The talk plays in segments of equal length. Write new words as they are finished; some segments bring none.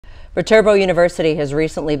Viterbo University has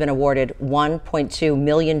recently been awarded $1.2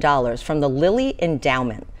 million from the Lilly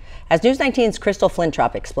Endowment. As News 19's Crystal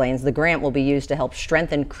Flintrop explains, the grant will be used to help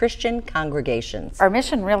strengthen Christian congregations. Our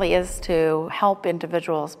mission really is to help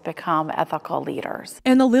individuals become ethical leaders.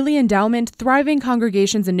 And the Lilly Endowment Thriving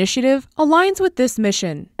Congregations Initiative aligns with this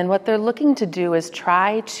mission. And what they're looking to do is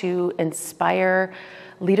try to inspire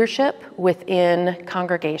leadership within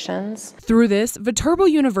congregations. Through this, Viterbo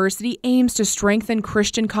University aims to strengthen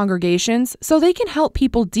Christian congregations so they can help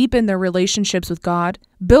people deepen their relationships with God,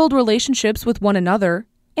 build relationships with one another,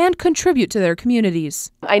 and contribute to their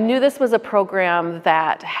communities. I knew this was a program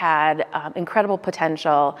that had incredible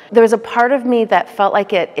potential. There was a part of me that felt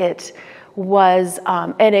like it was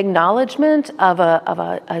an acknowledgement of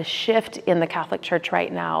a shift in the Catholic Church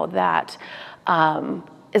right now that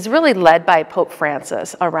is really led by Pope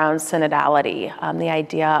Francis around synodality, the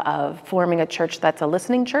idea of forming a church that's a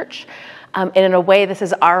listening church. And in a way, this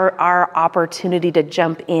is our opportunity to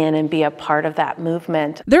jump in and be a part of that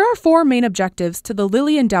movement. There are 4 main objectives to the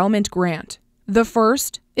Lilly Endowment Grant. The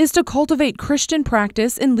first is to cultivate Christian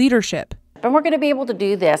practice in leadership. And we're going to be able to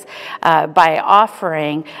do this by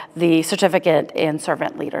offering the certificate in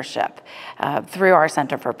servant leadership through our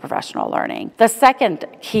Center for Professional Learning. The second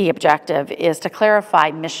key objective is to clarify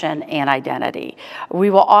mission and identity. We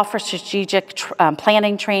will offer strategic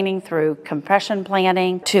planning training through compression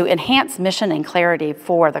planning to enhance mission and clarity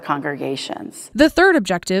for the congregations. The third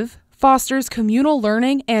objective fosters communal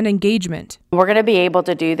learning and engagement. We're going to be able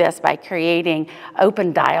to do this by creating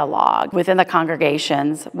open dialogue within the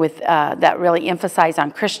congregations that really emphasize on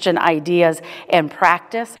Christian ideas and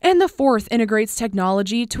practice. And the fourth integrates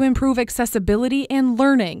technology to improve accessibility and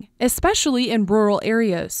learning, especially in rural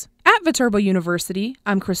areas. At Viterbo University,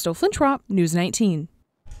 I'm Crystal Flintrop, News 19.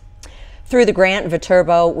 Through the grant,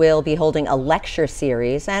 Viterbo will be holding a lecture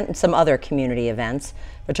series and some other community events.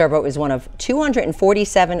 Viterbo is one of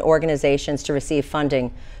 247 organizations to receive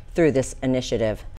funding through this initiative.